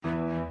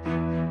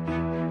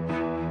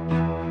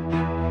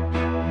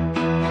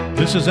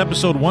This is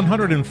episode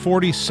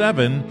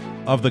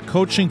 147 of the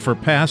Coaching for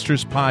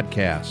Pastors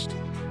podcast.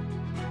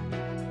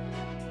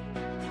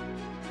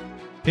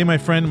 Hey, my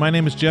friend, my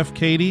name is Jeff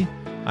Cady.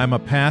 I'm a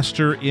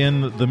pastor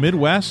in the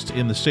Midwest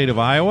in the state of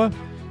Iowa.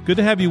 Good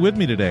to have you with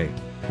me today.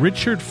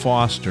 Richard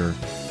Foster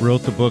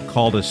wrote the book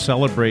called A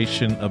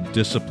Celebration of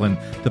Discipline,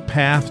 The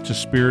Path to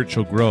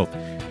Spiritual Growth.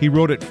 He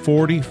wrote it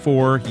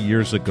 44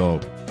 years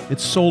ago.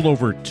 It's sold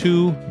over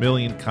 2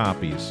 million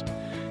copies.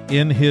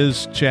 In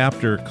his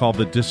chapter called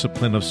The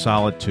Discipline of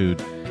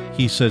Solitude,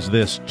 he says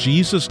this: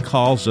 Jesus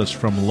calls us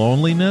from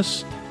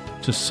loneliness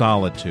to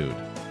solitude.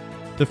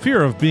 The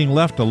fear of being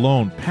left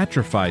alone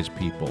petrifies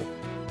people.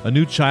 A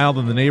new child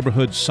in the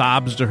neighborhood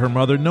sobs to her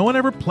mother, "No one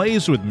ever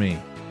plays with me."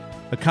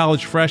 A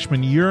college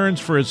freshman yearns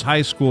for his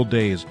high school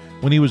days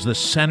when he was the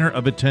center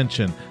of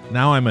attention.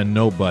 "Now I'm a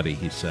nobody,"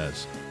 he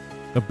says.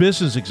 A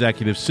business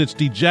executive sits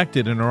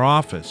dejected in her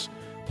office,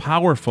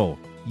 powerful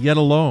yet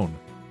alone.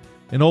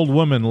 An old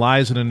woman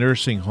lies in a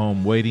nursing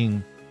home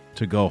waiting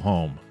to go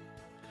home.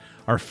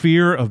 Our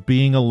fear of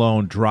being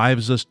alone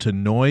drives us to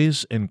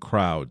noise and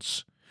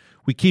crowds.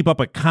 We keep up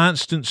a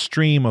constant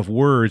stream of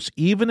words,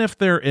 even if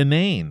they're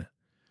inane.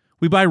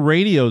 We buy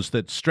radios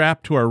that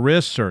strap to our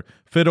wrists or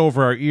fit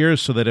over our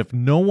ears so that if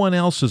no one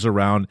else is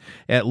around,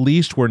 at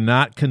least we're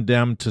not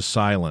condemned to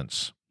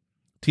silence.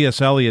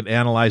 T.S. Eliot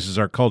analyzes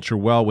our culture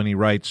well when he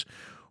writes,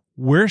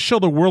 "Where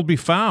shall the world be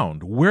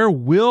found? Where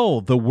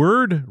will the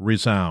word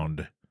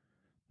resound?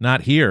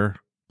 Not here.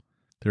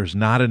 There's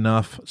not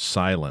enough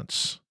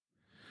silence."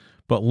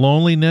 But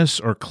loneliness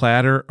or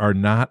clatter are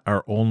not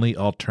our only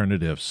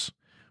alternatives.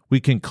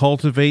 We can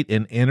cultivate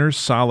an inner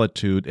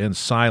solitude and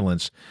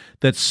silence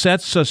that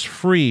sets us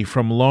free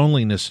from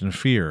loneliness and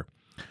fear.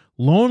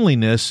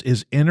 Loneliness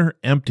is inner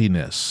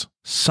emptiness.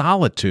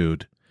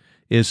 Solitude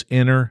is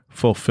inner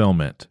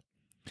fulfillment.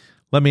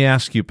 Let me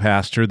ask you,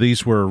 Pastor,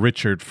 these were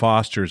Richard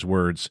Foster's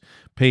words,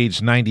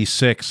 page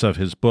 96 of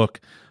his book,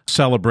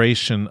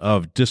 Celebration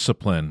of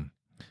Discipline.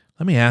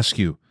 Let me ask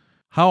you,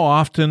 how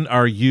often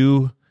are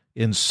you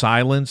in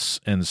silence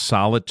and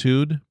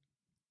solitude?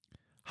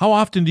 How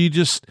often do you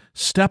just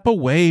step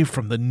away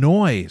from the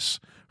noise,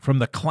 from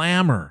the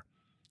clamor,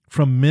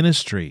 from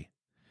ministry,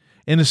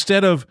 and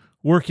instead of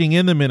working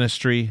in the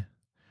ministry,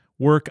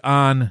 work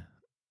on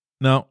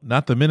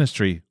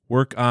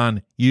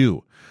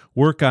you.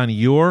 Work on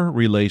your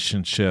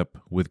relationship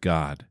with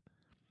God.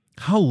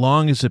 How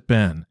long has it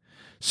been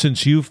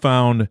since you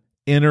found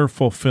inner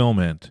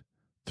fulfillment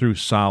through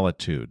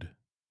solitude?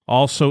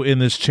 Also in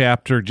this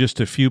chapter, just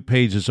a few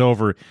pages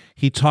over,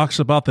 he talks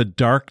about the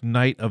dark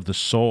night of the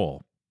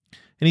soul.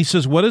 And he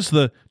says, what is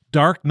the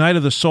dark night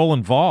of the soul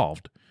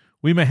involved?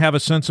 We may have a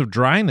sense of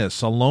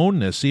dryness,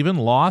 aloneness, even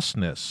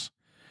lostness.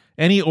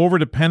 Any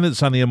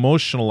overdependence on the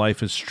emotional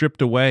life is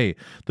stripped away.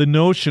 The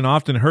notion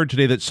often heard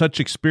today that such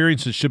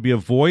experiences should be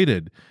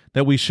avoided,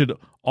 that we should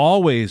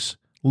always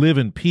live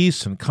in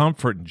peace and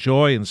comfort and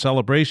joy and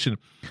celebration,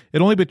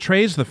 it only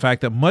betrays the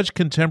fact that much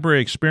contemporary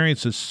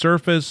experience is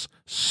surface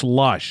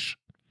slush.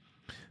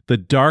 The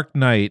dark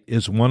night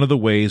is one of the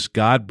ways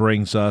God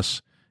brings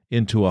us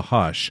into a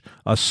hush,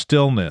 a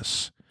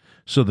stillness,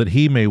 so that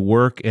he may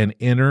work an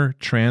inner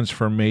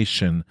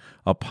transformation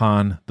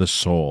upon the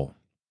soul.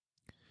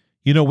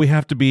 You know, we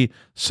have to be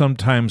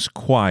sometimes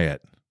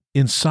quiet,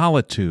 in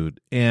solitude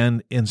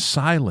and in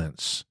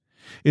silence,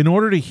 in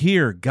order to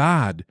hear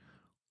God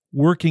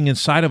working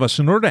inside of us,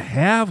 in order to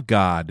have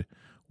God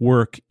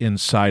work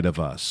inside of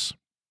us.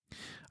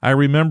 I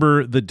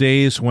remember the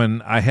days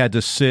when I had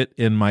to sit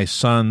in my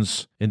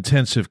son's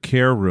intensive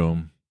care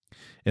room,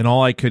 and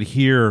all I could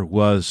hear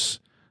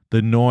was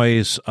the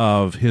noise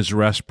of his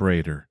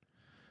respirator,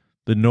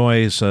 the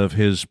noise of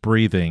his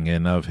breathing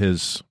and of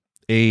his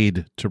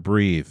aid to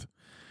breathe.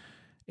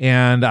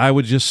 And I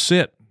would just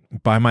sit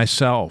by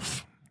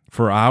myself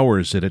for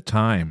hours at a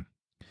time.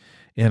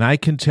 And I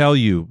can tell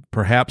you,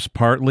 perhaps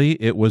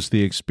partly it was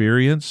the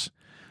experience,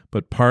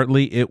 but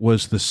partly it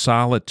was the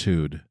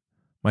solitude.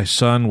 My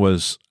son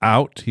was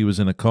out. He was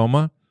in a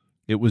coma.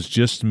 It was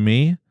just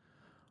me.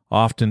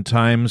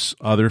 Oftentimes,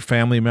 other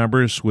family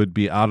members would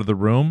be out of the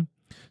room.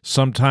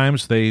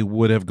 Sometimes they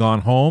would have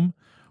gone home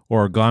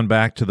or gone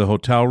back to the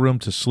hotel room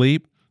to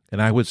sleep,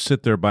 and I would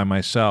sit there by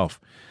myself.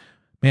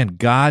 Man,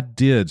 God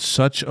did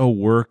such a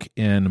work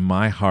in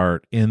my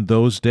heart in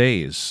those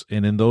days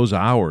and in those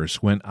hours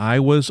when I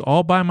was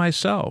all by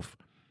myself,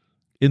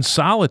 in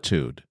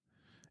solitude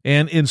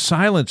and in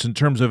silence in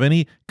terms of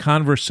any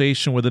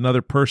conversation with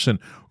another person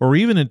or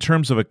even in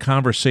terms of a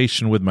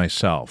conversation with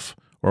myself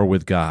or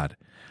with God.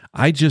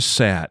 I just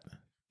sat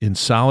in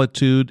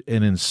solitude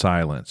and in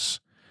silence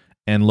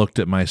and looked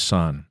at my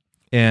son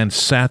and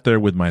sat there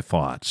with my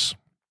thoughts.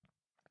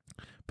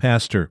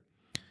 Pastor,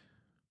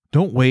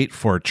 don't wait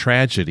for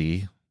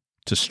tragedy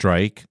to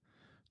strike,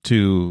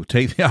 to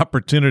take the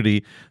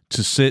opportunity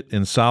to sit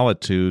in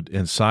solitude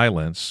and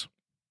silence.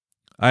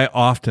 I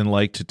often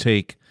like to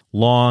take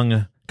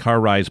long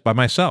car rides by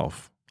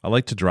myself. I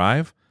like to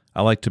drive.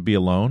 I like to be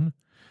alone.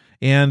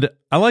 And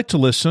I like to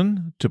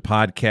listen to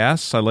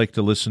podcasts. I like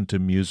to listen to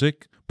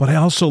music. But I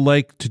also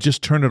like to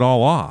just turn it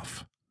all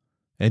off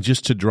and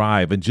just to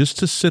drive and just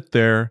to sit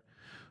there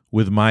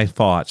with my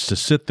thoughts, to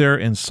sit there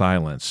in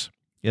silence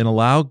and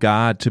allow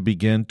God to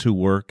begin to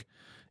work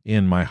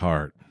in my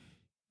heart.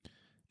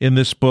 In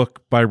this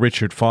book by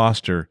Richard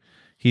Foster,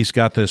 he's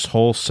got this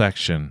whole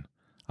section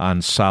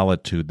on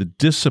solitude, the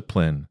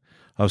discipline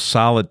of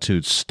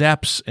solitude,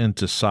 steps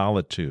into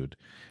solitude,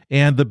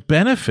 and the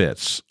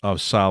benefits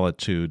of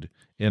solitude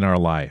in our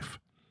life.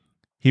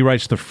 He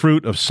writes, the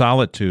fruit of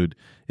solitude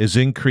is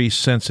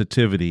increased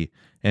sensitivity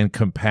and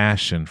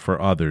compassion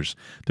for others.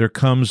 There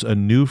comes a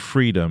new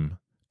freedom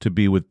to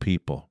be with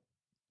people.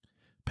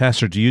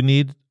 Pastor, do you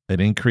need an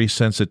increased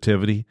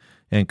sensitivity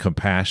and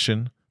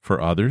compassion for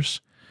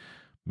others?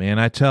 Man,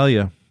 I tell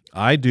you,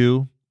 I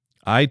do.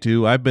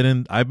 I've been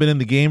in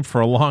the game for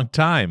a long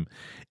time,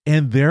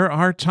 and there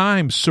are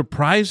times,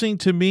 surprising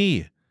to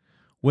me,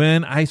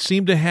 when I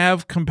seem to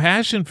have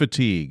compassion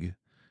fatigue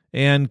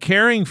and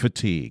caring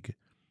fatigue.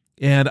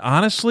 And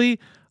honestly,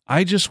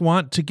 I just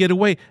want to get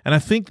away. And I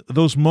think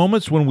those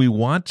moments when we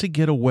want to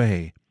get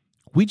away,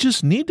 we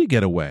just need to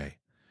get away.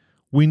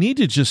 We need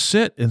to just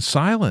sit in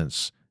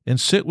silence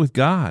and sit with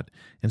God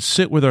and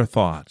sit with our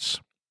thoughts.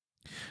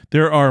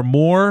 There are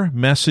more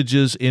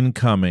messages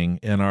incoming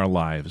in our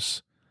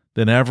lives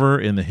than ever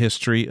in the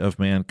history of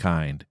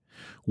mankind,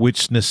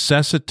 which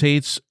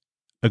necessitates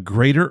a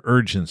greater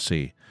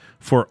urgency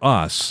for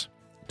us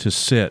to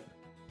sit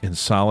in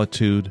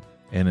solitude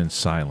and in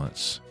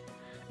silence.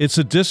 It's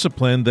a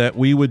discipline that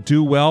we would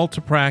do well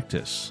to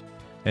practice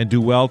and do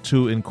well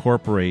to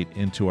incorporate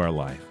into our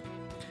life.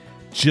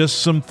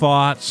 Just some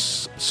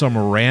thoughts, some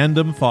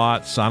random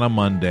thoughts on a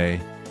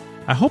Monday.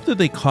 I hope that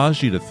they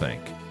cause you to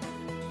think.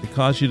 They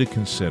cause you to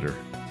consider.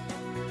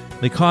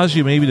 They cause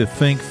you maybe to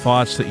think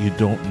thoughts that you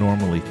don't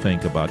normally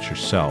think about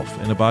yourself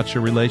and about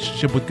your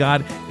relationship with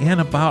God and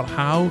about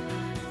how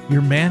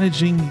you're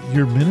managing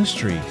your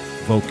ministry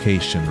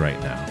vocation right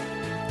now.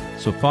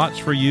 So thoughts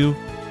for you.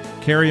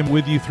 Carry them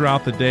with you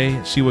throughout the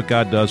day. See what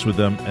God does with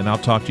them. And I'll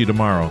talk to you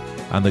tomorrow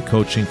on the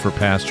Coaching for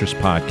Pastors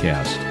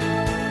podcast.